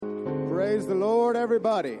Praise the Lord,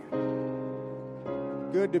 everybody.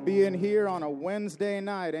 Good to be in here on a Wednesday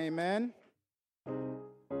night, amen.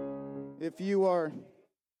 If you are,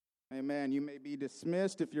 amen, you may be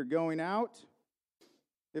dismissed if you're going out.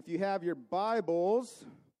 If you have your Bibles,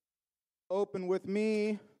 open with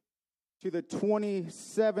me to the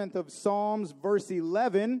 27th of Psalms, verse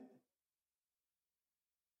 11.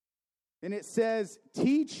 And it says,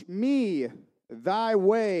 "Teach me thy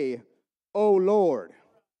way, O Lord,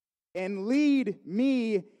 and lead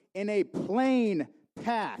me in a plain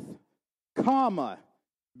path,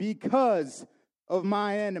 because of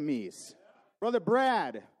my enemies." Brother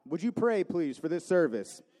Brad, would you pray, please, for this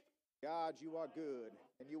service? God, you are good,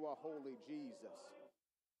 and you are holy, Jesus.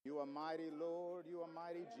 You are mighty, Lord. You are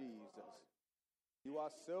mighty, Jesus. You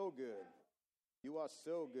are so good. You are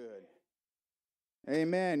so good.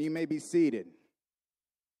 Amen. You may be seated.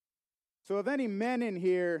 So have any men in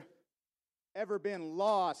here ever been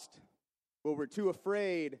lost but were too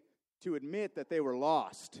afraid to admit that they were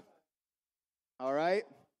lost? All right?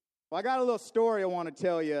 Well, I got a little story I want to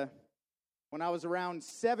tell you. When I was around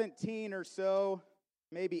 17 or so,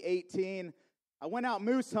 maybe 18, I went out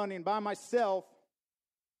moose hunting by myself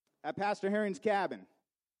at Pastor Herring's cabin.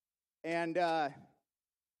 And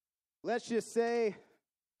let's just say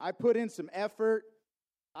I put in some effort.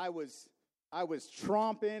 I was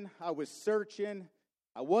tromping. I was searching.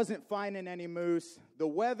 I wasn't finding any moose. The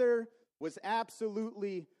weather was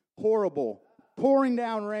absolutely horrible. Pouring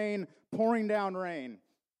down rain.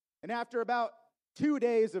 And after about 2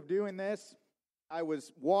 days of doing this, I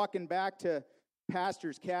was walking back to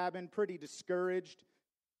Pastor's cabin, pretty discouraged.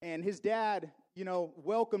 And his dad,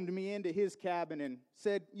 welcomed me into his cabin and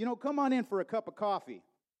said, come on in for a cup of coffee.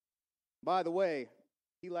 By the way,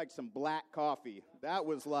 he liked some black coffee. That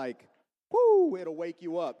was like, whoo, it'll wake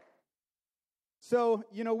you up. So,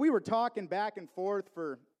 we were talking back and forth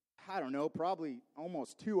for, probably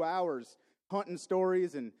almost 2 hours, hunting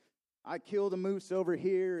stories, and I killed a moose over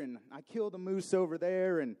here, and I killed a moose over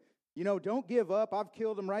there, and, don't give up. I've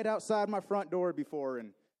killed them right outside my front door before.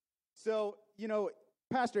 And so,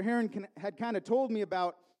 Pastor Herring had kind of told me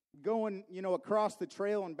about going, across the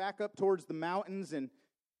trail and back up towards the mountains, and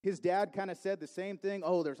his dad kind of said the same thing.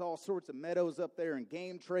 Oh, there's all sorts of meadows up there and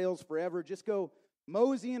game trails forever. Just go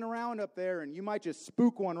moseying around up there, and you might just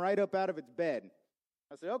spook one right up out of its bed.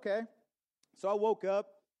 I said, okay. So I woke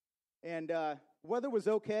up, and weather was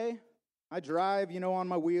okay. I drive, on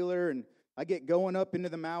my wheeler, and I get going up into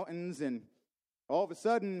the mountains, and all of a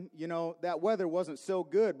sudden, that weather wasn't so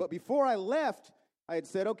good. But before I left, I had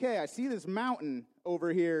said, okay, I see this mountain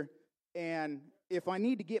over here, and if I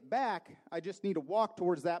need to get back, I just need to walk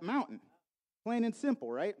towards that mountain. Plain and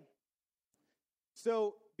simple, right?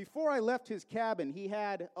 So before I left his cabin, he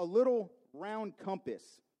had a little round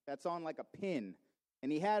compass that's on like a pin,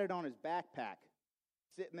 and he had it on his backpack,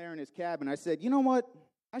 sitting there in his cabin. I said, you know what?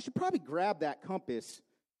 I should probably grab that compass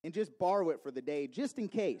and just borrow it for the day, just in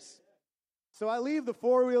case. So I leave the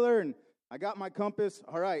four-wheeler, and I got my compass.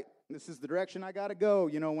 All right, this is the direction I got to go,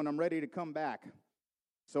 when I'm ready to come back.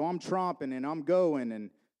 So I'm tromping, and I'm going, and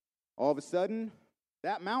all of a sudden,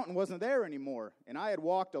 that mountain wasn't there anymore, and I had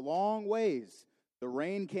walked a long ways. The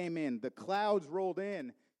rain came in, the clouds rolled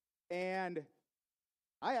in, and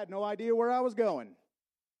I had no idea where I was going.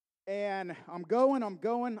 And I'm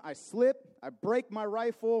going, I slip, I break my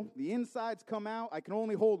rifle, the insides come out, I can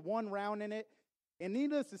only hold one round in it, and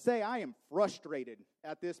needless to say, I am frustrated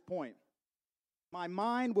at this point. My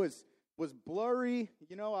mind was blurry,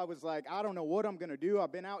 I was like, I don't know what I'm going to do.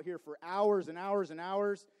 I've been out here for hours and hours and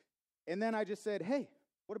hours, and then I just said, hey,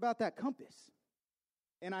 what about that compass?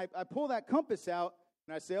 And I pull that compass out,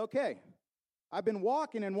 and I say, okay, I've been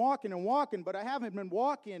walking, but I haven't been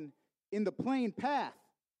walking in the plain path,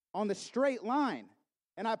 on the straight line.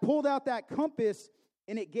 And I pulled out that compass,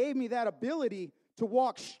 and it gave me that ability to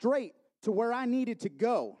walk straight to where I needed to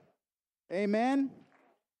go. Amen?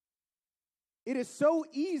 It is so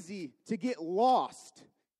easy to get lost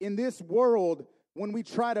in this world when we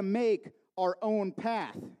try to make our own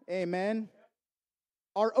path. Amen?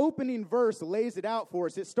 Our opening verse lays it out for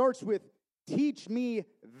us. It starts with, teach me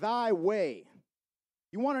thy way.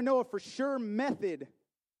 You want to know a for sure method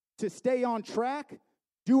to stay on track?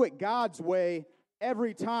 Do it God's way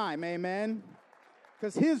every time, amen?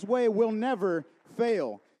 Because his way will never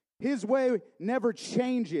fail. His way never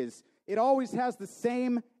changes. It always has the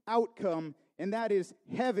same outcome, and that is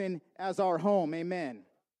heaven as our home, amen.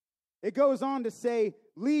 It goes on to say,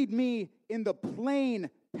 lead me in the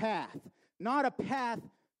plain path, not a path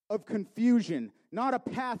of confusion, not a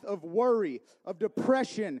path of worry, of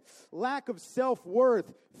depression, lack of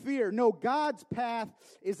self-worth, fear. No, God's path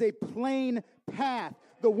is a plain path.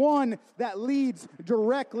 the one that leads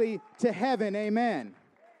directly to heaven. Amen.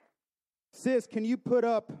 Sis, can you put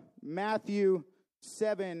up Matthew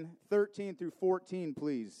 7:13 through 14,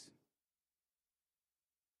 please?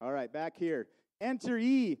 All right, back here. Enter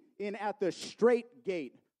ye in at the strait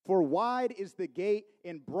gate, for wide is the gate,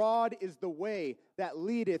 and broad is the way that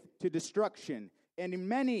leadeth to destruction, and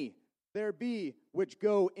many there be which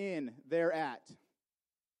go in thereat.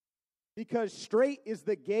 Because strait is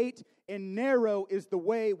the gate, and narrow is the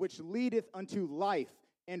way which leadeth unto life,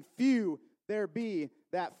 and few there be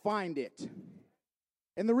that find it.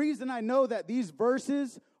 And the reason I know that these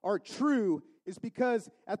verses are true is because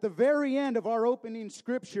at the very end of our opening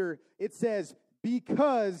scripture, it says,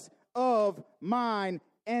 because of mine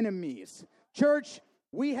enemies. Church,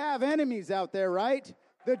 we have enemies out there, right?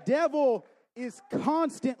 The devil is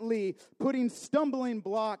constantly putting stumbling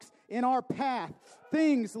blocks in our path.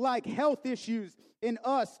 Things like health issues in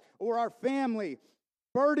us or our family,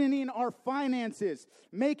 burdening our finances,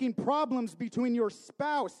 making problems between your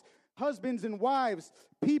spouse, husbands and wives,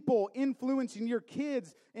 people influencing your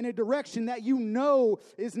kids in a direction that you know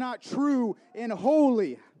is not true and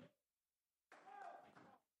holy.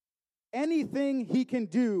 Anything he can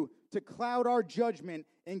do to cloud our judgment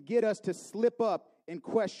and get us to slip up and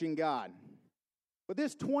question God. But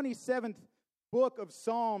this 27th book of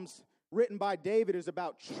Psalms written by David is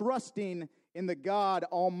about trusting in the God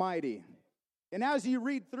Almighty. And as you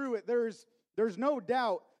read through it, there's no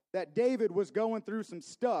doubt that David was going through some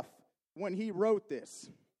stuff when he wrote this.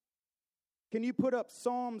 Can you put up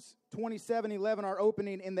Psalms 27:11, our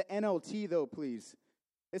opening in the NLT, though, please?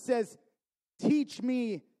 It says, teach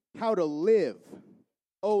me how to live,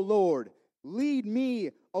 O Lord. Lead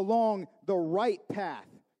me along the right path.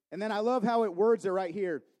 And then I love how it words it right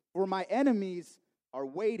here. For my enemies are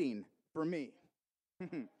waiting for me.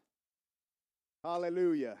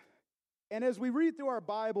 Hallelujah. And as we read through our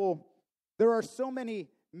Bible, there are so many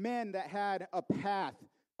men that had a path,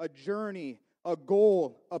 a journey, a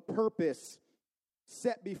goal, a purpose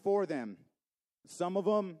set before them. Some of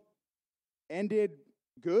them ended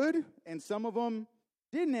good, and some of them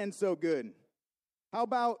didn't end so good. How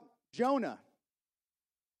about Jonah?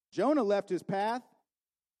 Jonah left his path,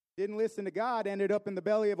 didn't listen to God, ended up in the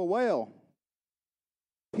belly of a whale.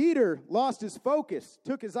 Peter lost his focus,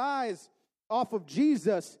 took his eyes off of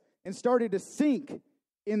Jesus, and started to sink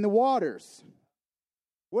in the waters.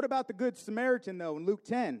 What about the Good Samaritan, though, in Luke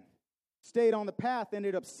 10? Stayed on the path,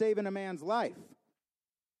 ended up saving a man's life.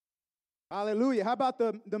 Hallelujah. How about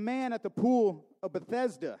the man at the pool of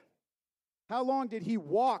Bethesda? How long did he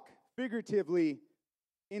walk figuratively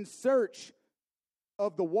in search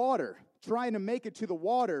of the water, trying to make it to the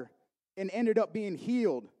water, and ended up being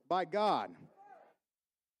healed by God?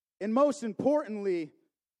 And most importantly,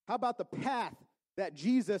 how about the path that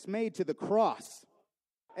Jesus made to the cross?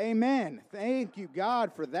 Amen. Thank you,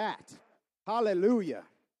 God, for that. Hallelujah.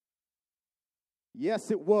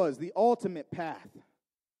 Yes, it was the ultimate path.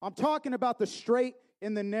 I'm talking about the straight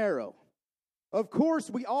and the narrow. Of course,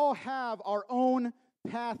 we all have our own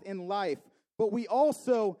path in life, but we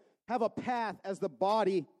also have a path as the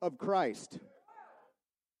body of Christ.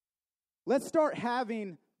 Let's start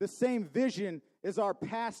having the same vision as our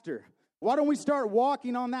pastor. Why don't we start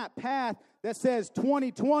walking on that path that says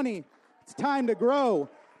 2020, it's time to grow.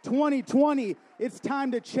 2020, it's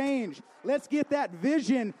time to change. Let's get that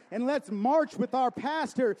vision and let's march with our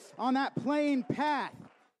pastor on that plain path.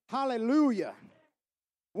 Hallelujah.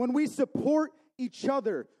 When we support each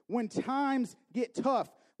other, when times get tough,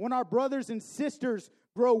 when our brothers and sisters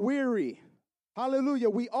grow weary, hallelujah,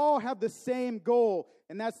 we all have the same goal,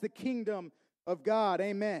 and that's the kingdom of God.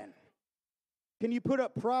 Amen. Can you put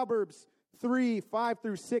up Proverbs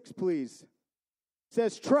 3:5-6, please? It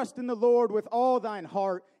says, trust in the Lord with all thine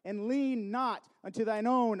heart, and lean not unto thine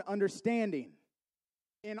own understanding.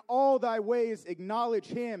 In all thy ways acknowledge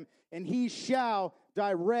him, and he shall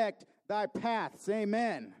direct thy paths.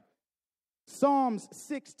 Amen. Psalms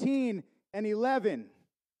 16:11.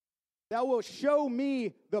 Thou wilt show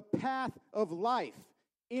me the path of life.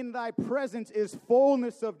 In thy presence is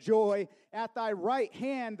fullness of joy. At thy right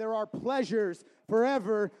hand there are pleasures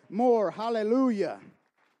forevermore. Hallelujah.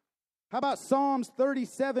 How about Psalms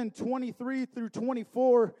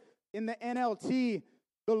 37:23-24 in the NLT?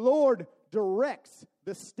 The Lord directs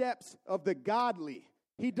the steps of the godly.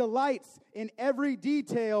 He delights in every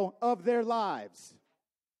detail of their lives.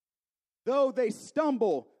 Though they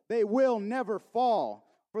stumble, they will never fall,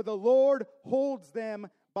 for the Lord holds them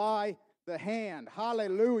by the hand.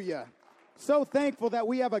 Hallelujah. So thankful that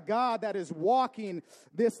we have a God that is walking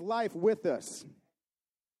this life with us.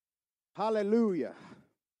 Hallelujah.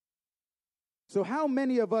 So how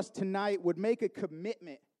many of us tonight would make a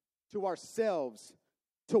commitment to ourselves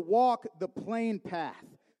to walk the plain path,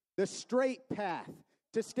 the straight path,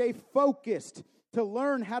 to stay focused, to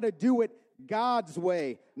learn how to do it God's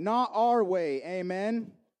way, not our way?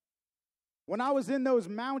 Amen. When I was in those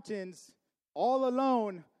mountains all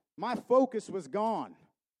alone, my focus was gone.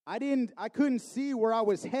 I couldn't see where I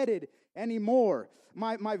was headed anymore.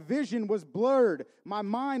 My vision was blurred. My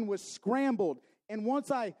mind was scrambled. And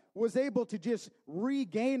once I was able to just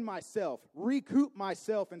regain myself, recoup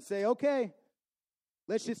myself, and say, okay,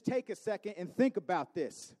 let's just take a second and think about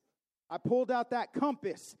this, I pulled out that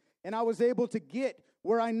compass, and I was able to get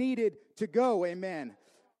where I needed to go. Amen.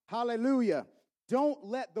 Hallelujah. Don't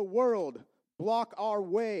let the world block our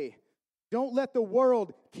way. Don't let the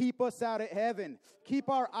world keep us out of heaven. Keep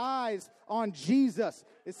our eyes on Jesus.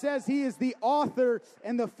 It says He is the author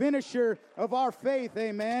and the finisher of our faith.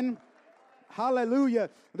 Amen. Hallelujah.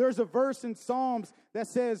 There's a verse in Psalms that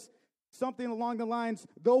says something along the lines,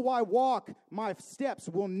 though I walk, my steps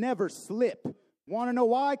will never slip. Want to know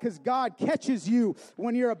why? Because God catches you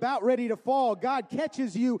when you're about ready to fall. God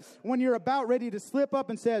catches you when you're about ready to slip up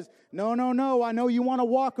and says, no, I know you want to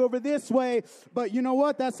walk over this way, but you know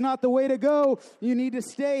what? That's not the way to go. You need to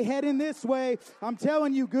stay heading this way. I'm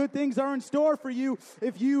telling you, good things are in store for you.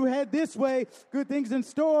 If you head this way, good things in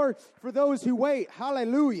store for those who wait.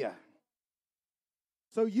 Hallelujah.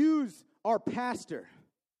 So use our pastor.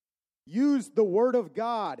 Use the Word of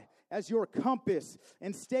God as your compass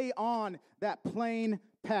and stay on that plain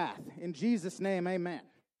path. In Jesus' name, amen.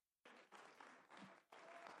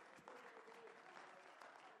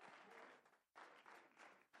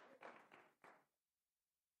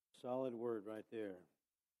 Solid word right there.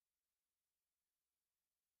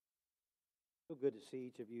 So good to see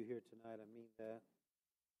each of you here tonight. I mean that.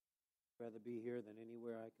 I'd rather be here than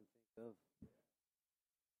anywhere I can think of.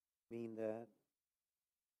 Mean that.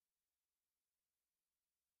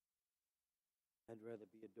 I'd rather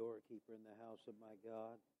be a doorkeeper in the house of my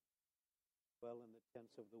God, dwell in the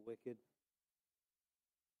tents of the wicked.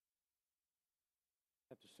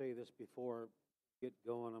 I have to say this before I get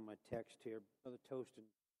going on my text here. Brother Tostin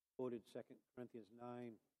quoted 2 Corinthians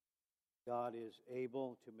 9. God is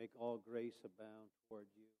able to make all grace abound toward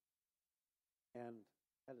you. And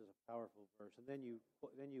that is a powerful verse. And then you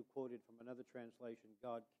quoted from another translation,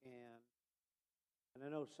 God can. And I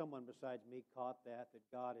know someone besides me caught that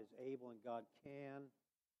God is able and God can.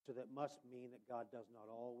 So that must mean that God does not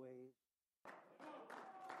always.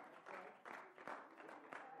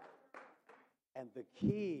 And the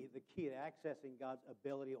key to accessing God's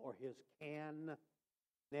ability or His canness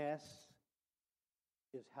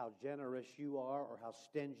is how generous you are, or how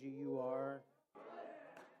stingy you are,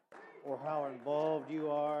 or how involved you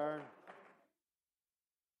are.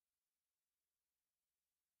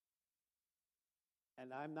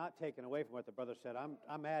 And I'm not taking away from what the brother said.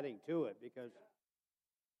 I'm adding to it, because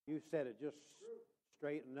you said it just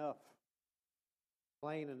straight enough,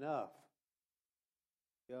 plain enough.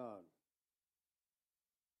 God.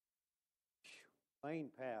 Plain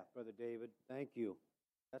path, Brother David. Thank you.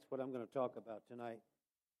 That's what I'm going to talk about tonight,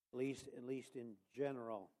 at least in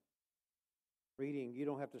general. Reading, you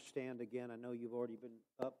don't have to stand again. I know you've already been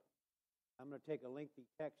up. I'm going to take a lengthy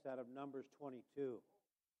text out of Numbers 22.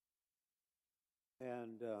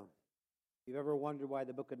 And if you've ever wondered why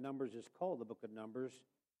the book of Numbers is called the book of Numbers,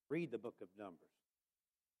 read the book of Numbers.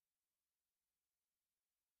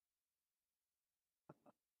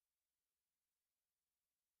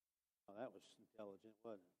 Oh, that was intelligent,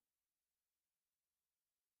 wasn't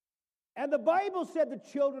it? And the Bible said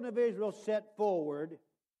the children of Israel set forward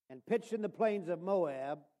and pitched in the plains of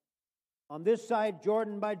Moab on this side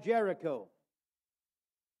Jordan by Jericho.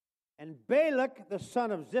 And Balak, the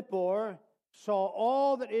son of Zippor, saw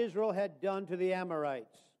all that Israel had done to the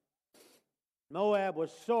Amorites. Moab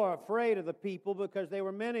was sore afraid of the people because they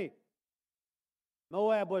were many.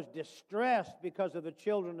 Moab was distressed because of the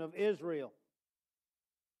children of Israel.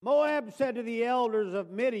 Moab said to the elders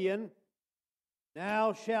of Midian,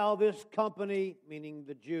 now shall this company, meaning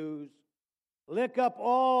the Jews, lick up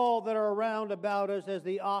all that are around about us as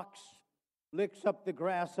the ox licks up the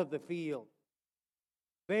grass of the field.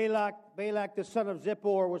 Balak the son of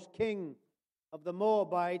Zippor was king of the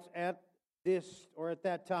Moabites at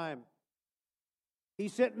that time. He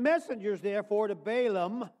sent messengers, therefore, to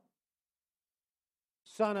Balaam,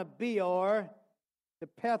 son of Beor, to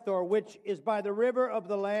Pethor, which is by the river of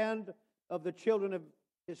the land of the children of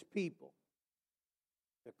his people,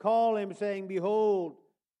 to call him, saying, behold,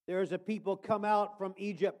 there is a people come out from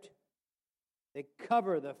Egypt. They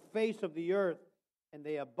cover the face of the earth, and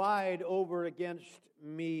they abide over against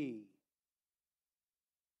me.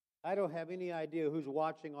 I don't have any idea who's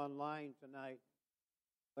watching online tonight,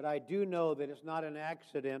 but I do know that it's not an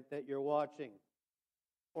accident that you're watching,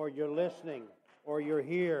 or you're listening, or you're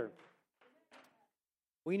here.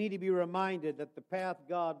 We need to be reminded that the path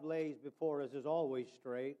God lays before us is always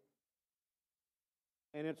straight,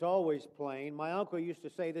 and it's always plain. My uncle used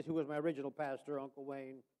to say this, who was my original pastor, Uncle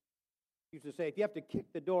Wayne, used to say, if you have to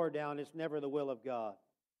kick the door down, it's never the will of God.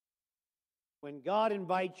 When God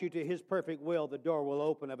invites you to His perfect will, the door will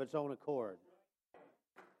open of its own accord.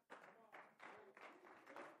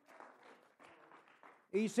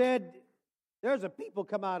 He said, there's a people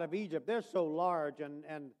come out of Egypt. They're so large, and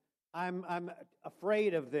I'm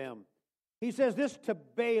afraid of them. He says this to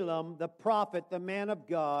Balaam, the prophet, the man of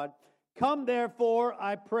God. Come therefore,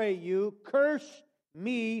 I pray you, curse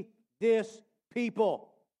me this people.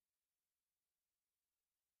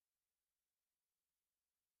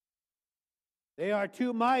 They are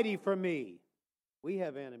too mighty for me. We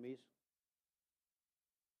have enemies.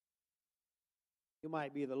 You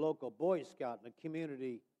might be the local Boy Scout in the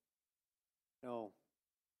community,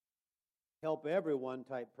 help everyone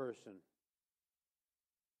type person.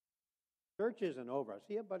 Church isn't over. I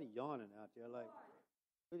see everybody yawning out there like,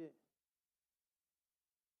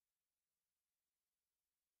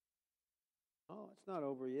 oh, it's not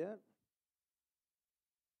over yet.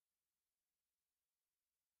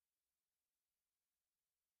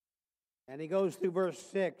 And he goes through verse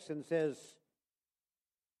 6 and says,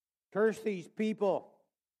 curse these people.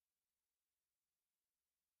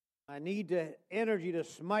 I need the energy to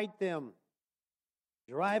smite them,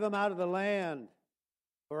 drive them out of the land.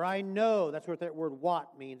 For I know, that's what that word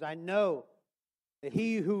what means, I know that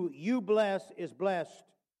he who you bless is blessed,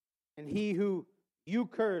 and he who you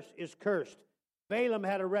curse is cursed. Balaam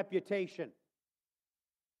had a reputation.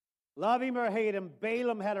 Love him or hate him,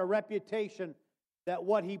 Balaam had a reputation that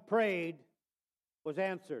what he prayed was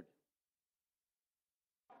answered.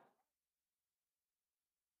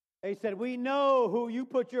 They said, we know who you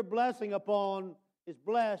put your blessing upon is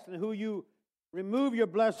blessed, and who you remove your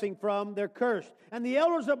blessing from, they're cursed. And the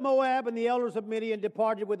elders of Moab and the elders of Midian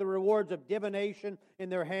departed with the rewards of divination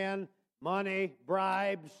in their hand, money,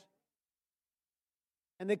 bribes.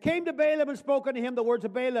 And they came to Balaam and spoke unto him the words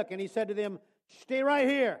of Balak, and he said to them, stay right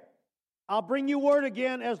here. I'll bring you word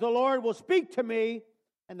again as the Lord will speak to me.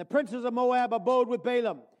 And the princes of Moab abode with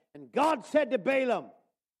Balaam. And God said to Balaam,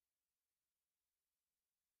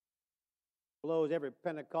 blows every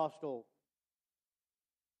Pentecostal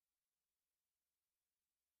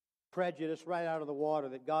prejudice right out of the water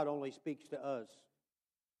that God only speaks to us.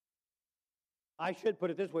 I should put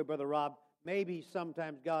it this way, Brother Rob, maybe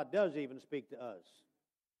sometimes God does even speak to us.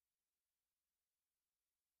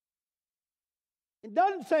 It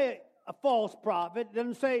doesn't say a false prophet, it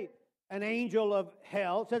doesn't say an angel of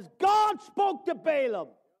hell. It says God spoke to Balaam.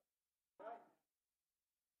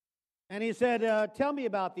 And he said, tell me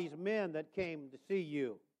about these men that came to see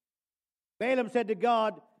you. Balaam said to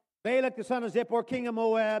God, Balak the son of Zippor, king of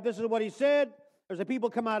Moab, this is what he said. There's a people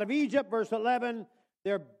come out of Egypt, verse 11.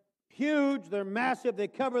 They're huge, they're massive, they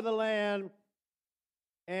cover the land.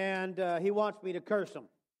 And he wants me to curse them.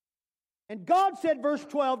 And God said, verse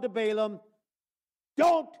 12 to Balaam,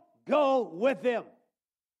 don't go with them.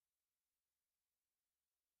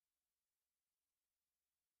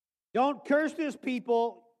 Don't curse this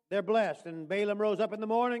people, they're blessed. And Balaam rose up in the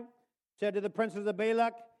morning, said to the princes of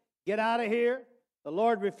Balak, get out of here. The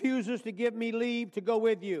Lord refuses to give me leave to go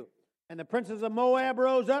with you. And the princes of Moab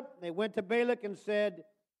rose up, they went to Balak and said,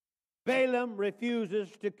 Balaam refuses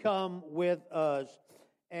to come with us.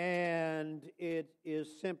 And it is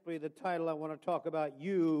simply the title I want to talk about,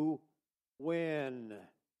 You Win.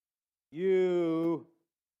 You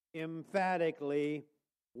emphatically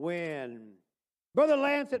win. Brother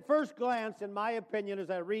Lance, at first glance, in my opinion, as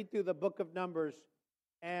I read through the book of Numbers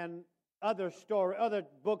and other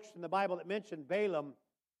books in the Bible that mention Balaam,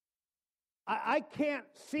 I can't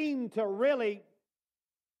seem to really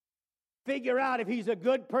figure out if he's a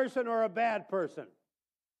good person or a bad person.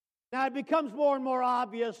 Now, it becomes more and more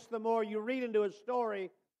obvious the more you read into his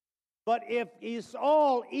story, but if he's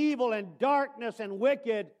all evil and darkness and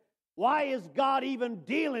wicked, why is God even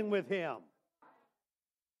dealing with him?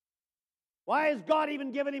 Why has God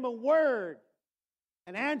even given him a word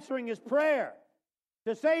and answering his prayer?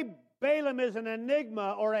 To say Balaam is an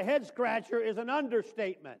enigma or a head scratcher is an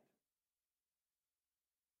understatement.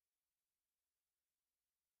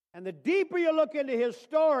 And the deeper you look into his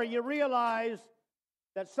story, you realize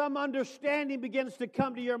that some understanding begins to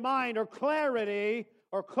come to your mind, or clarity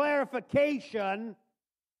or clarification.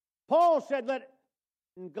 Paul said,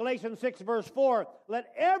 in Galatians 6 verse 4,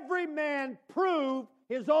 let every man prove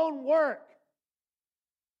his own work.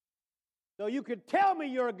 So you could tell me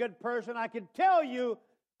you're a good person. I could tell you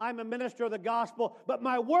I'm a minister of the gospel, but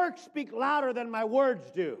my works speak louder than my words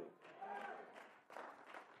do.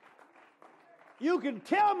 You can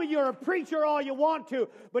tell me you're a preacher all you want to,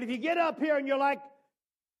 but if you get up here and you're like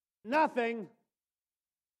nothing,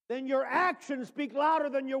 then your actions speak louder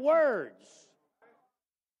than your words.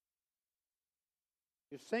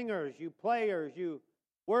 You singers, you players, you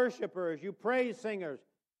worshipers, you praise singers,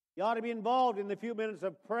 you ought to be involved in the few minutes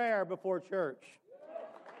of prayer before church.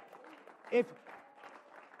 If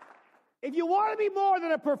you want to be more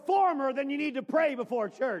than a performer, then you need to pray before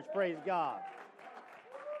church, praise God.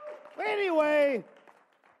 Anyway,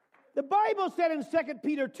 the Bible said in 2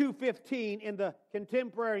 Peter 2:15 in the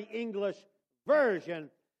contemporary English version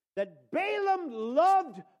that Balaam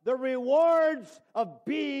loved the rewards of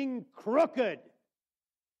being crooked.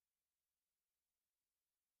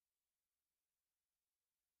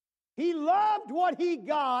 He loved what he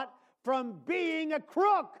got from being a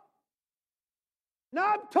crook. Now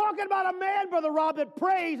I'm talking about a man, Brother Rob, that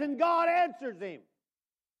prays and God answers him.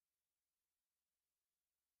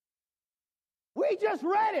 We just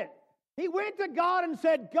read it. He went to God and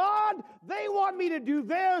said, God, they want me to do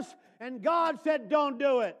this. And God said, don't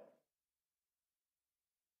do it.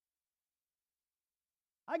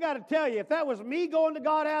 I got to tell you, if that was me going to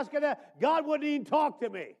God asking that, God wouldn't even talk to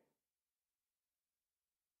me.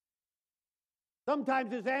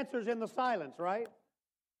 Sometimes his answer's in the silence, right?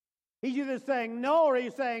 He's either saying no or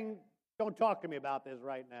he's saying, don't talk to me about this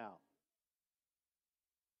right now.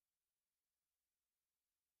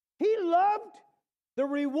 He loved the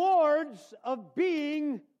rewards of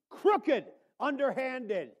being crooked,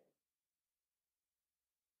 underhanded.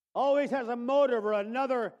 Always has a motive or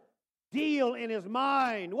another deal in his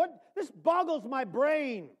mind. This boggles my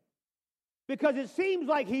brain because it seems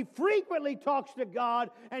like he frequently talks to God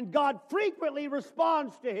and God frequently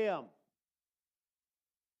responds to him.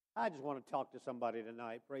 I just want to talk to somebody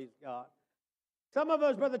tonight, praise God. Some of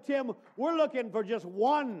us, Brother Tim, we're looking for just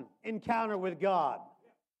one encounter with God.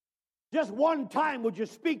 Just one time would you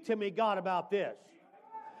speak to me, God, about this?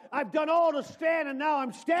 I've done all to stand and now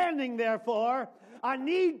I'm standing, therefore. I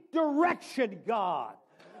need direction, God.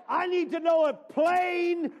 I need to know a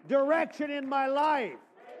plain direction in my life.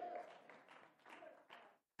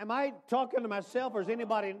 Am I talking to myself or is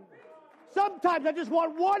anybody? Sometimes I just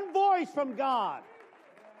want one voice from God.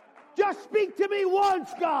 Just speak to me once,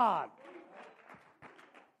 God.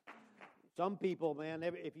 Some people, man,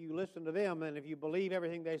 if you listen to them and if you believe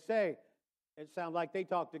everything they say, it sounds like they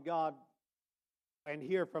talk to God and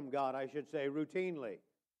hear from God, I should say, routinely.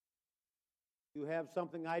 You have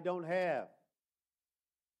something I don't have.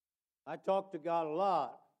 I talk to God a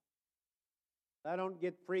lot. I don't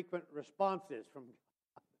get frequent responses from God.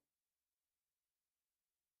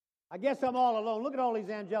 I guess I'm all alone. Look at all these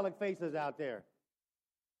angelic faces out there.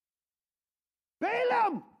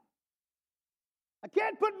 Balaam! I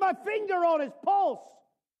can't put my finger on his pulse.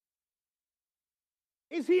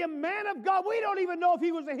 Is he a man of God? We don't even know if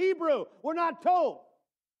he was a Hebrew. We're not told.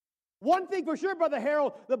 One thing for sure, Brother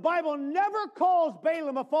Harold, the Bible never calls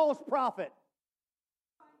Balaam a false prophet.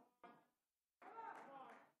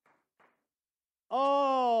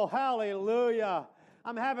 Oh, hallelujah.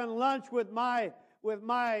 I'm having lunch with my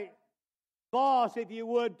boss, if you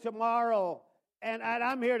would, tomorrow. And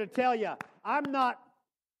I'm here to tell you, I'm not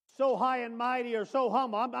so high and mighty or so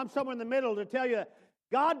humble. I'm somewhere in the middle to tell you that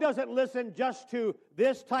God doesn't listen just to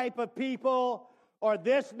this type of people or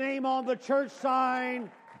this name on the church sign.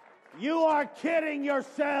 You are kidding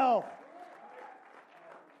yourself.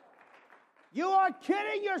 You are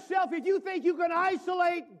kidding yourself if you think you can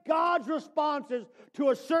isolate God's responses to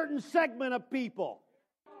a certain segment of people.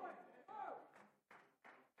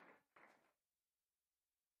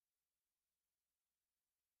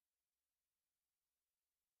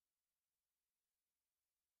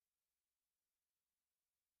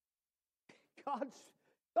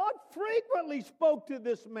 God frequently spoke to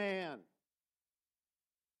this man.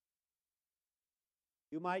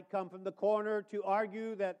 You might come from the corner to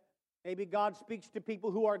argue that maybe God speaks to people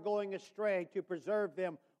who are going astray to preserve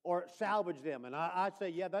them or salvage them. And I say,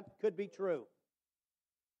 yeah, that could be true.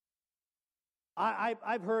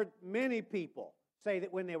 I've heard many people say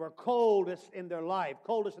that when they were coldest in their life,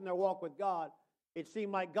 coldest in their walk with God, it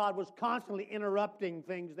seemed like God was constantly interrupting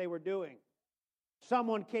things they were doing.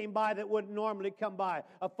 Someone came by that wouldn't normally come by.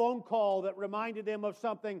 A phone call that reminded them of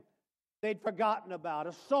something they'd forgotten about.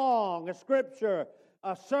 A song, a scripture,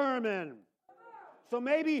 a sermon. So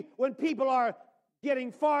maybe when people are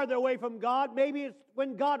getting farther away from God, maybe it's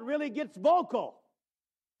when God really gets vocal.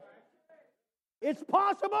 It's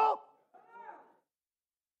possible.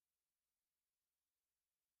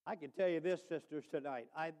 I can tell you this, sisters, tonight.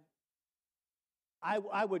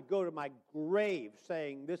 I would go to my grave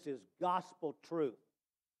saying this is gospel truth.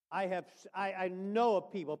 I know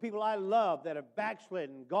of people I love that have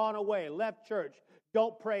backslidden, gone away, left church,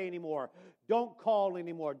 don't pray anymore, don't call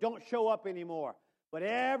anymore, don't show up anymore. But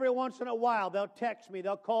every once in a while, they'll text me,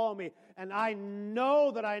 they'll call me, and I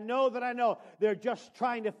know they're just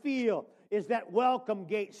trying to feel, is that welcome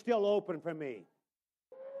gate still open for me?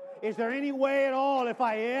 Is there any way at all if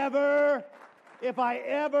I ever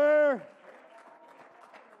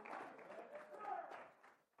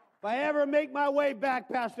make my way back,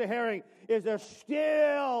 Pastor Herring, is there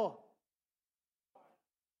still...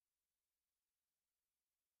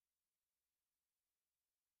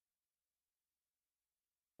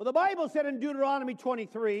 Well, the Bible said in Deuteronomy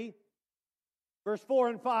 23, verse 4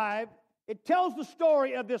 and 5, it tells the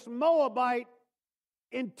story of this Moabite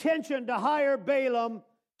intention to hire Balaam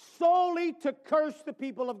solely to curse the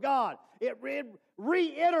people of God. It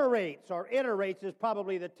reiterates, or iterates is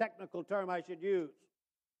probably the technical term I should use.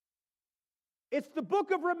 It's the book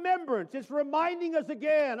of remembrance. It's reminding us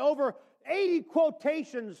again, over 80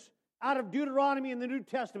 quotations out of Deuteronomy in the New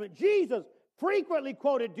Testament. Jesus frequently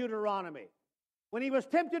quoted Deuteronomy. When he was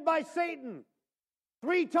tempted by Satan,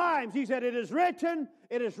 3 times he said, "It is written,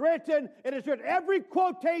 it is written, it is written." Every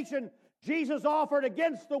quotation Jesus offered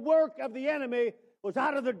against the work of the enemy was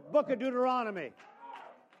out of the book of Deuteronomy.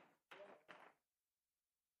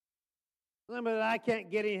 Remember, I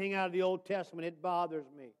can't get anything out of the Old Testament. It bothers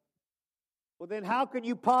me. Well, then how can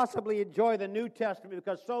you possibly enjoy the New Testament?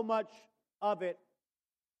 Because so much of it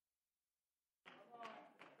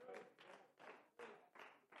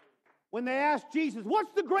when they asked Jesus,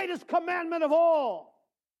 what's the greatest commandment of all?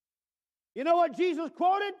 You know what Jesus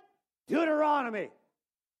quoted? Deuteronomy.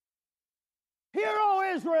 Hear,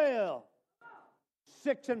 O Israel.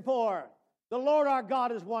 6 and 4. The Lord our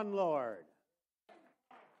God is one Lord.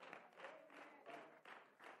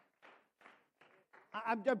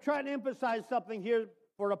 I'm trying to emphasize something here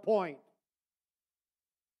for a point.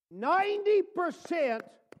 90%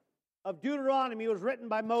 of Deuteronomy was written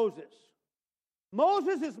by Moses.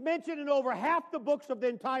 Moses is mentioned in over half the books of the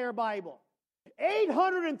entire Bible.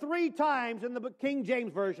 803 times in the King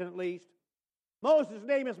James Version, at least, Moses'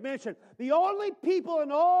 name is mentioned. The only people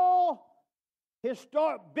in all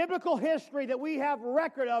biblical history that we have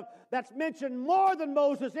record of that's mentioned more than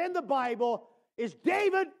Moses in the Bible is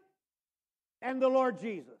David and the Lord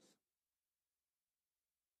Jesus.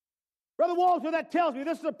 Brother Walter, that tells me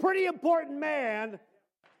this is a pretty important man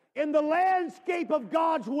in the landscape of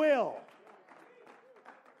God's will.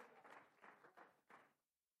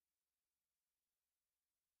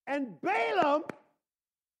 And Balaam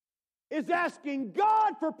is asking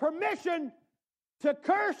God for permission to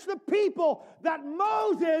curse the people that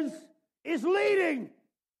Moses is leading.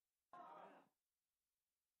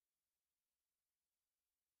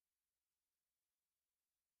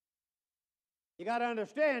 You got to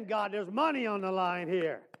understand, God, there's money on the line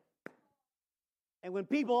here. And when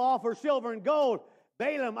people offer silver and gold,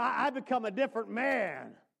 Balaam, I become a different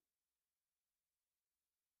man.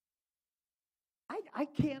 I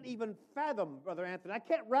can't even fathom, Brother Anthony, I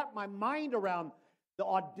can't wrap my mind around the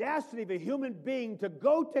audacity of a human being to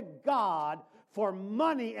go to God for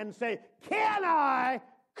money and say, can I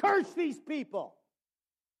curse these people?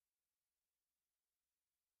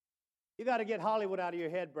 You got to get Hollywood out of your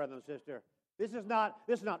head, brother and sister. This is not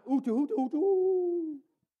ooh, ooh, ooh, ooh.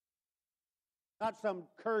 Not some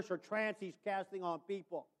curse or trance he's casting on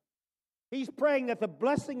people. He's praying that the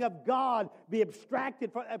blessing of God be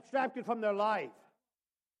abstracted from their life.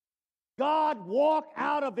 God walk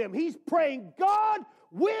out of them. He's praying, God,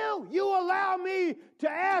 will you allow me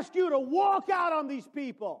to ask you to walk out on these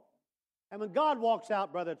people? And when God walks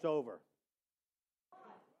out, brother, it's over.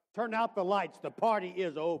 Turn out the lights. The party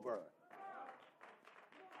is over.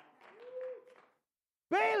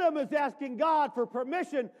 Balaam is asking God for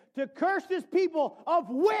permission to curse this people, of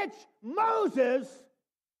which Moses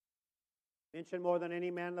mentioned more than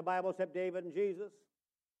any man in the Bible except David and Jesus.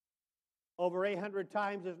 Over 800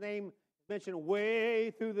 times his name is mentioned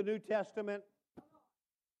way through the New Testament.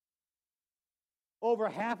 Over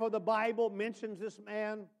half of the Bible mentions this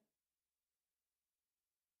man.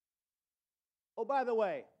 Oh, by the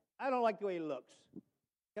way, I don't like the way he looks.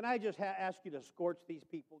 Can I just ask you to scorch these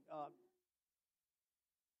people, God?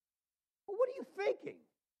 Well, what are you thinking?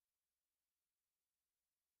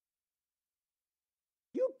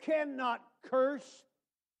 You cannot curse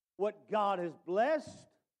what God has blessed.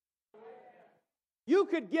 You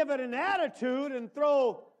could give it an attitude and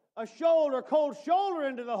throw a cold shoulder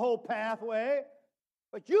into the whole pathway,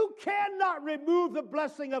 but you cannot remove the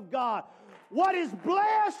blessing of God. What is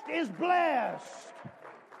blessed.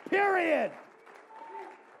 Period.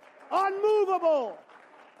 Unmovable.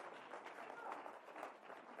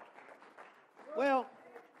 Well,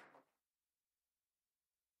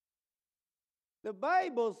 the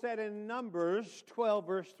Bible said in Numbers 12,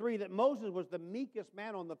 verse 3, that Moses was the meekest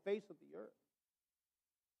man on the face of the earth.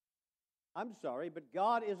 I'm sorry, but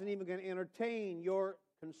God isn't even going to entertain your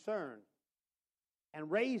concern and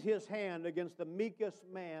raise his hand against the meekest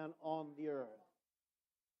man on the earth.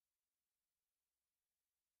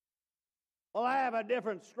 Well, I have a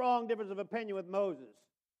strong difference of opinion with Moses.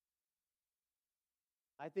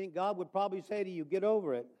 I think God would probably say to you, get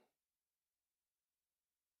over it.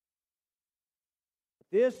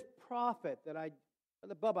 This prophet that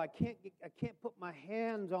Brother Bubba, I can't put my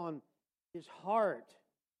hands on his heart.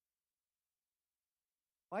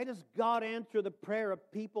 Why does God answer the prayer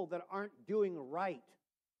of people that aren't doing right?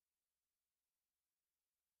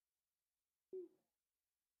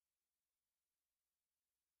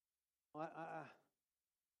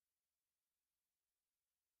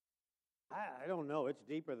 I don't know. It's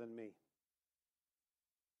deeper than me.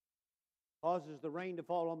 Causes the rain to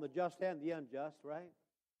fall on the just and the unjust, right?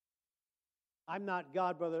 I'm not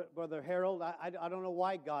God, Brother Harold. I don't know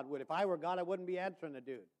why God would. If I were God, I wouldn't be answering the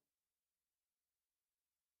dude.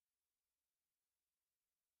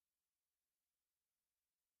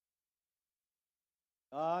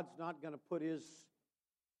 God's not going to put his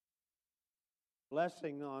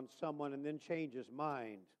blessing on someone and then change his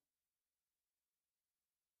mind.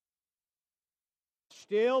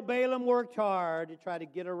 Still, Balaam worked hard to try to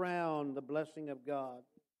get around the blessing of God.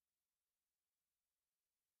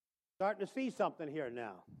 Starting to see something here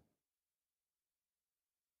now.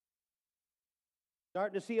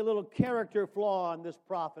 Starting to see a little character flaw in this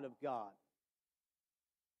prophet of God.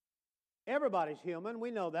 Everybody's human.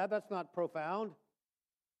 We know that. That's not profound.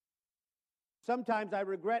 Sometimes I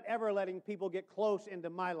regret ever letting people get close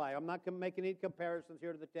into my life. I'm not making any comparisons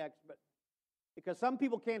here to the text, but because some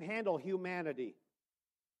people can't handle humanity.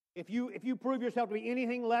 If you prove yourself to be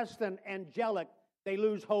anything less than angelic, they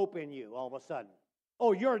lose hope in you all of a sudden.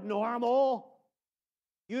 Oh, you're normal?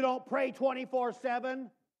 You don't pray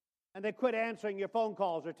 24/7? And they quit answering your phone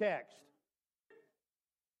calls or texts.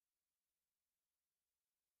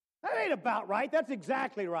 That ain't about right. That's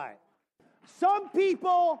exactly right. Some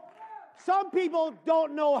people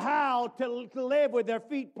don't know how to live with their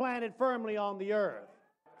feet planted firmly on the earth.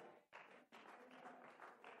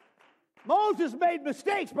 Moses made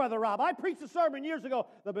mistakes, Brother Rob. I preached a sermon years ago,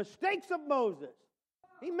 the mistakes of Moses.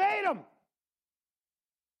 He made them.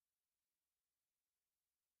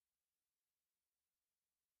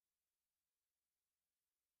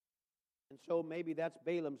 And so maybe that's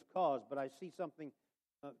Balaam's cause, but I see something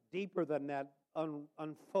deeper than that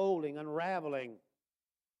unfolding, unraveling.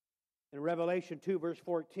 In Revelation 2, verse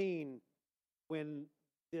 14, when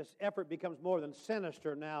this effort becomes more than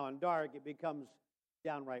sinister now and dark, it becomes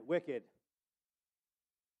downright wicked.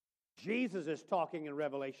 Jesus is talking in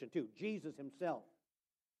Revelation 2. Jesus himself.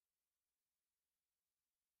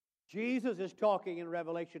 Jesus is talking in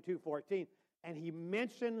Revelation 2:14, and he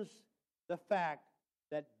mentions the fact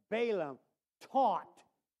that Balaam taught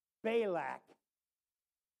Balak.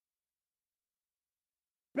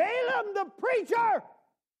 Balaam the preacher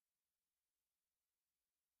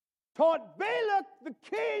taught Balak, the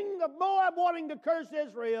king of Moab, wanting to curse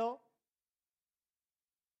Israel,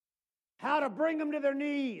 how to bring them to their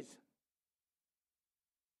knees.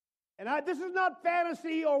 And this is not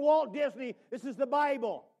fantasy or Walt Disney. This is the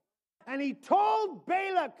Bible. And he told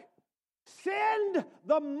Balak, send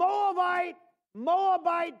the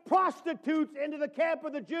Moabite prostitutes into the camp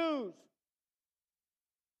of the Jews.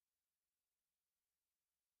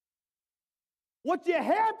 What you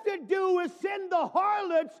have to do is send the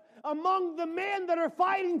harlots among the men that are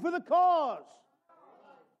fighting for the cause.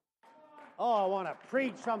 Oh, I want to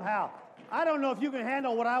preach somehow. I don't know if you can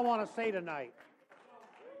handle what I want to say tonight.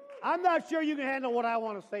 I'm not sure you can handle what I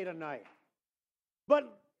want to say tonight.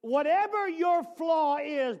 But whatever your flaw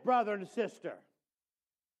is, brother and sister,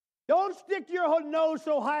 don't stick your nose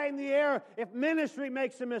so high in the air if ministry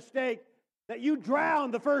makes a mistake that you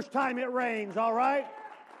drown the first time it rains, all right?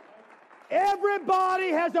 Everybody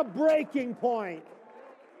has a breaking point.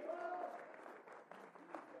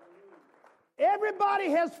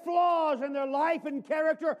 Everybody has flaws in their life and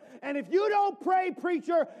character. And if you don't pray,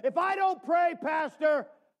 preacher, if I don't pray, pastor,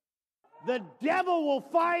 the devil will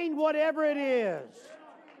find whatever it is.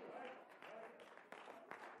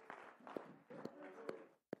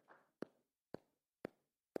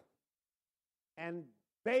 And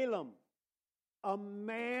Balaam, a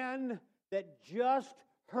man that just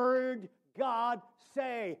heard God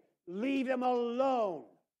say, leave them alone.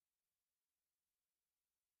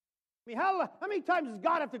 I mean, how many times does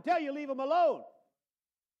God have to tell you leave them alone?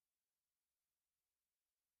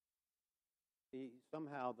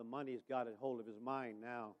 Somehow the money's got a hold of his mind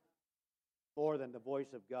now, more than the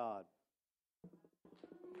voice of God.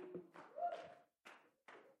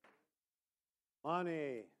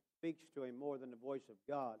 Money speaks to him more than the voice of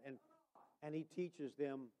God. And he teaches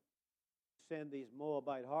them to send these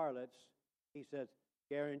Moabite harlots. He says,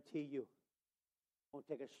 guarantee you, it won't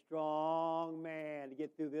take a strong man to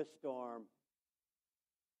get through this storm.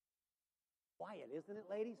 Quiet, isn't it,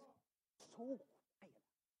 ladies? So quiet.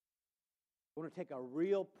 It's going to take a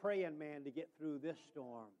real praying man to get through this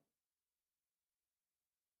storm.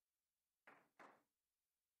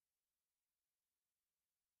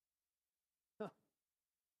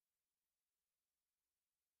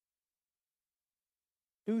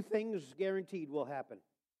 Two things guaranteed will happen.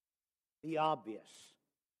 The obvious.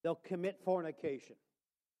 They'll commit fornication.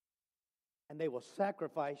 And they will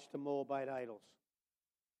sacrifice to Moabite idols.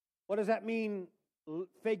 What does that mean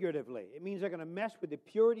figuratively? It means they're going to mess with the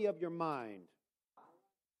purity of your mind.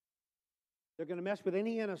 They're going to mess with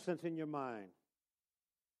any innocence in your mind.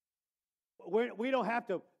 We don't have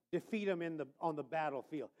to defeat them on the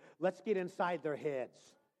battlefield. Let's get inside their heads.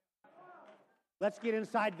 Let's get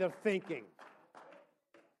inside their thinking.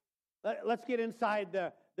 Let's get inside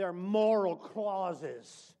their moral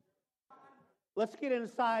clauses. Let's get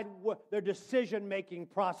inside their decision-making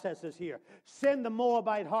processes here. Send the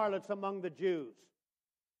Moabite harlots among the Jews.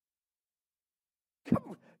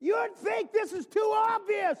 You'd think this is too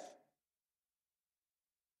obvious.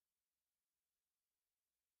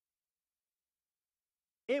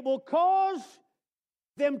 It will cause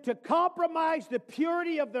them to compromise the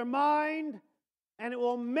purity of their mind, and it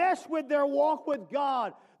will mess with their walk with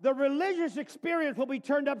God. The religious experience will be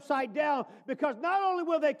turned upside down because not only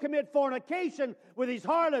will they commit fornication with these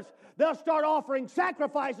harlots, they'll start offering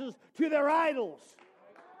sacrifices to their idols.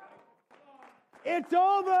 It's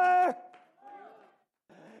over.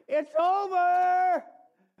 It's over.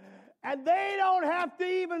 And they don't have to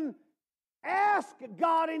even ask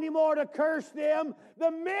God anymore to curse them. The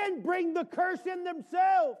men bring the curse in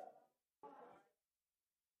themselves.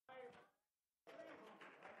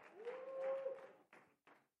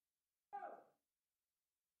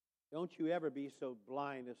 Don't you ever be so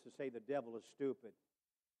blind as to say the devil is stupid.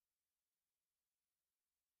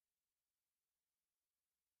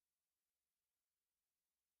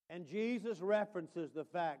 And Jesus references the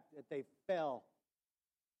fact that they fell,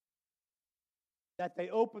 that they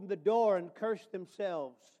opened the door and cursed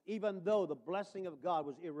themselves, even though the blessing of God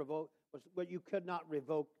was irrevocable, but you could not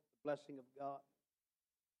revoke the blessing of God.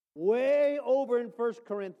 Way over in 1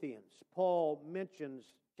 Corinthians, Paul mentions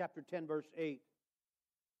chapter 10, verse 8.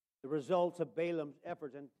 The results of Balaam's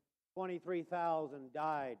efforts, and 23,000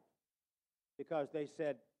 died because they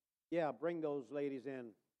said, yeah, bring those ladies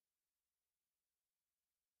in.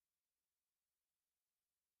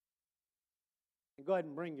 And go ahead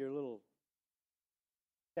and bring your little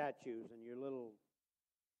statues and your little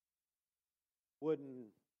wooden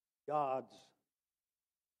gods.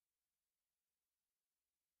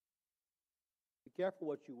 Be careful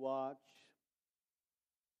what you watch,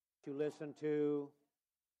 what you listen to.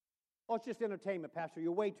 Oh, it's just entertainment, Pastor.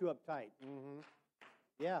 You're way too uptight. Mm-hmm.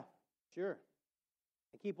 Yeah, sure.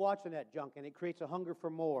 And keep watching that junk, and it creates a hunger for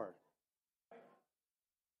more.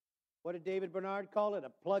 What did David Bernard call it? A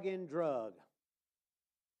plug-in drug.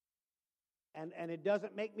 And it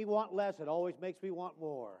doesn't make me want less. It always makes me want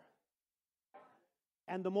more.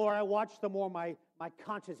 And the more I watch, the more my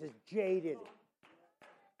conscience is jaded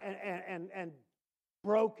and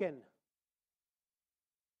broken.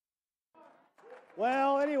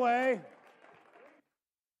 Well, anyway.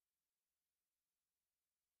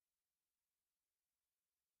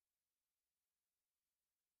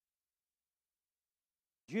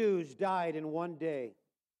 Jews died in one day.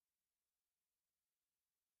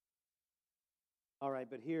 All right,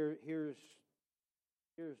 but here's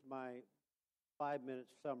my 5-minute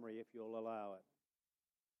summary, if you'll allow it.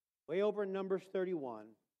 Way over in Numbers 31,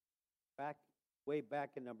 way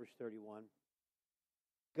back in Numbers 31,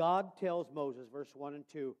 God tells Moses, verse 1 and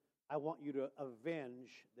 2, I want you to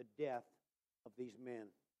avenge the death of these men.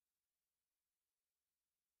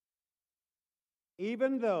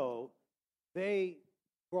 Even though they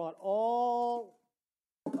brought all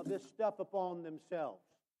of this stuff upon themselves,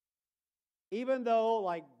 even though,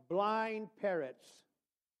 like blind parrots,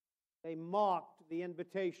 they mocked the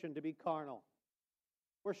invitation to be carnal.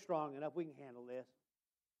 We're strong enough. We can handle this.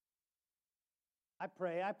 I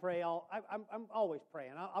pray. I'm always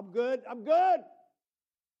praying. I'm good.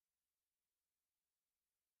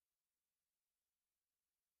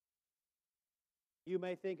 You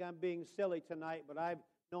may think I'm being silly tonight, but I've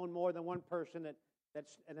known more than one person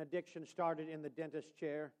that's an addiction started in the dentist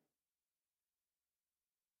chair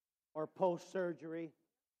or post-surgery.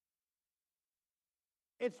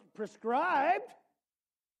 It's prescribed,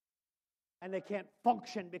 and they can't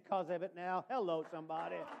function because of it now. Hello,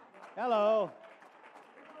 somebody. Hello.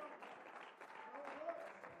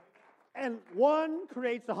 And one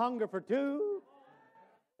creates a hunger for two,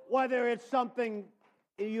 whether it's something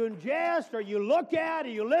you ingest, or you look at, or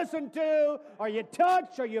you listen to, or you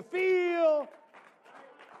touch, or you feel.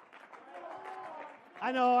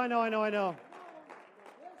 I know.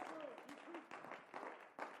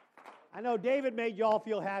 I know David made you all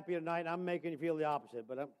feel happy tonight, and I'm making you feel the opposite,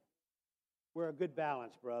 but we're a good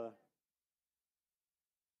balance, brother.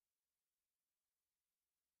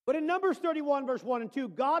 But in Numbers 31, verse 1 and 2,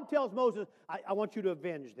 God tells Moses, I want you to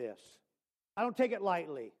avenge this. I don't take it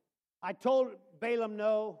lightly. I told Balaam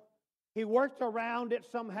no. He worked around it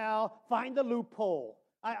somehow. Find the loophole.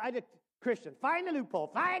 I did, Christian, find the loophole,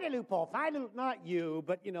 find the loophole, find the not you,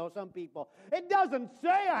 but some people. It doesn't say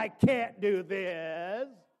I can't do this.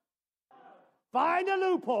 Find a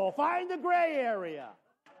loophole, find the gray area.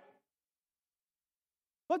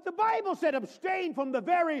 But the Bible said abstain from the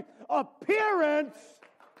very appearance,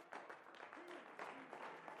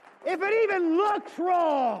 if it even looks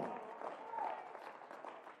wrong.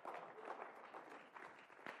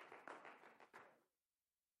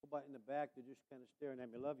 Nobody in the back, they're just kind of staring at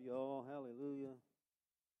me. Love you all. Hallelujah.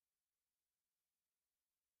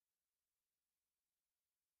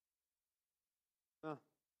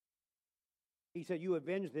 He said, you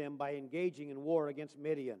avenge them by engaging in war against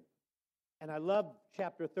Midian. And I love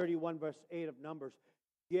chapter 31, verse 8 of Numbers.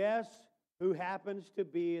 Guess who happens to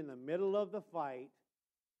be in the middle of the fight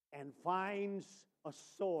and finds a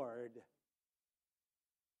sword,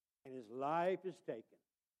 and his life is taken?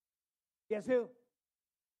 Guess who?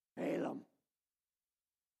 Balaam.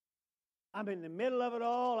 I'm in the middle of it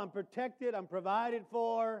all. I'm protected. I'm provided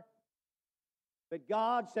for. But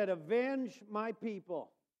God said, avenge my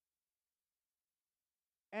people.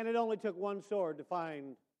 And it only took one sword to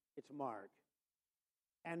find its mark.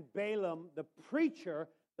 And Balaam, the preacher,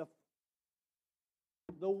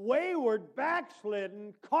 the wayward,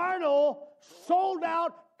 backslidden, carnal, sold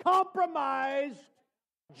out, compromised,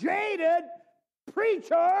 jaded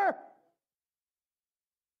preacher.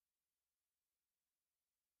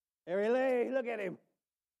 There he lay. Look at him.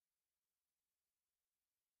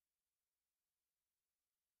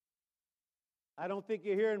 I don't think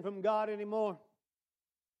you're hearing from God anymore.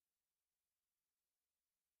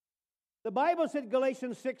 The Bible said,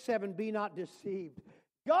 Galatians 6:7, be not deceived.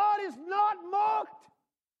 God is not mocked.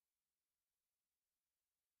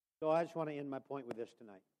 So I just want to end my point with this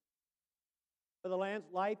tonight. For the land's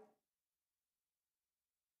life,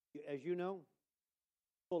 as you know,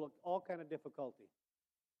 full of all kind of difficulty,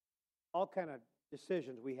 all kind of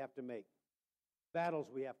decisions we have to make,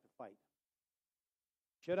 battles we have to fight.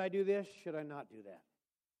 Should I do this? Should I not do that?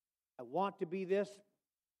 I want to be this,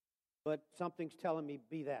 but something's telling me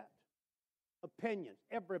be that. Opinions.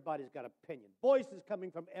 Everybody's got opinions. Voices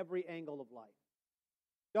coming from every angle of life.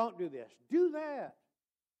 Don't do this. Do that.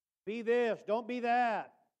 Be this. Don't be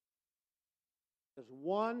that. There's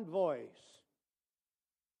one voice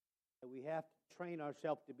that we have to train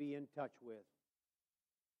ourselves to be in touch with.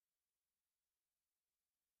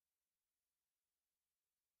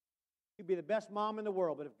 You can be the best mom in the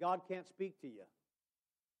world, but if God can't speak to you,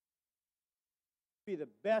 be the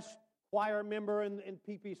best choir member in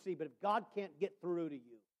PPC, but if God can't get through to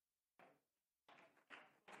you,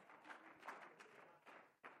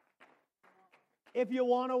 if you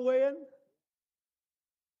want to win,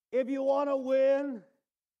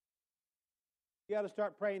 you got to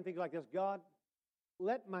start praying things like this. God,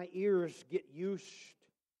 let my ears get used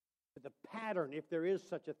to the pattern, if there is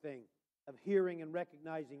such a thing, of hearing and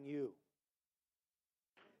recognizing you.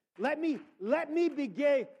 Let me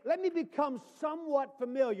become somewhat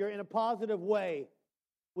familiar in a positive way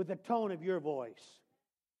with the tone of your voice.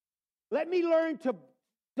 Let me learn to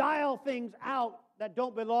dial things out that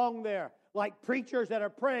don't belong there, like preachers that are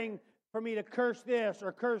praying for me to curse this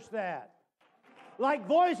or curse that, like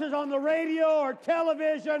voices on the radio or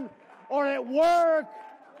television or at work.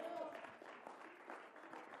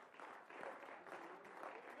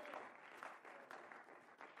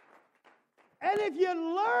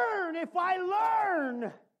 And if I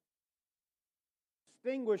learn,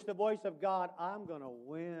 distinguish the voice of God, I'm going to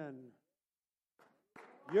win.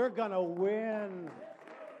 You're going to win.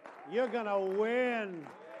 You're going to win.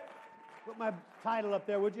 Put my title up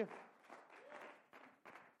there, would you?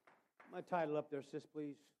 Put my title up there, sis,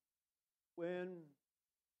 please. When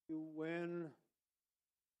you win.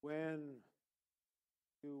 When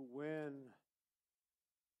you win.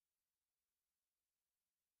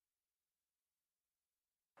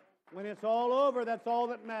 When it's all over, that's all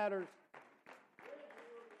that matters.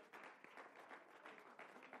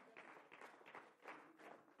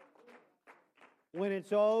 When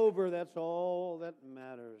it's over, that's all that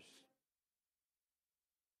matters.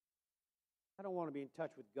 I don't want to be in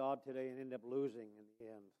touch with God today and end up losing in the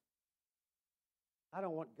end. I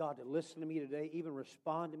don't want God to listen to me today, even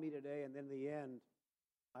respond to me today, and then in the end,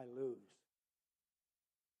 I lose.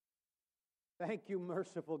 Thank you,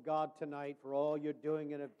 merciful God, tonight for all you're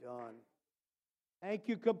doing and have done. Thank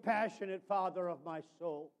you, compassionate Father of my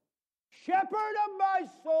soul, shepherd of my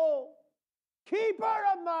soul, keeper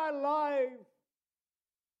of my life.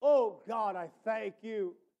 Oh, God, I thank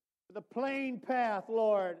you for the plain path,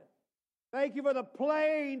 Lord. Thank you for the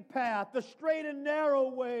plain path, the straight and narrow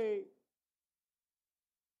way.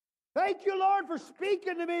 Thank you, Lord, for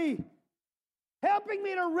speaking to me, helping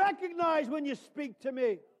me to recognize when you speak to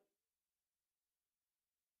me.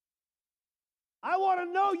 I want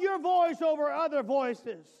to know your voice over other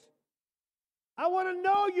voices. I want to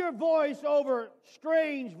know your voice over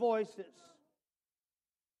strange voices.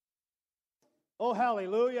 Oh,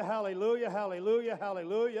 hallelujah, hallelujah, hallelujah,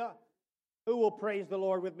 hallelujah. Who will praise the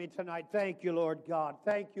Lord with me tonight? Thank you, Lord God.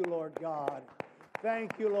 Thank you, Lord God.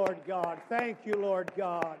 Thank you, Lord God. Thank you, Lord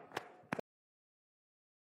God.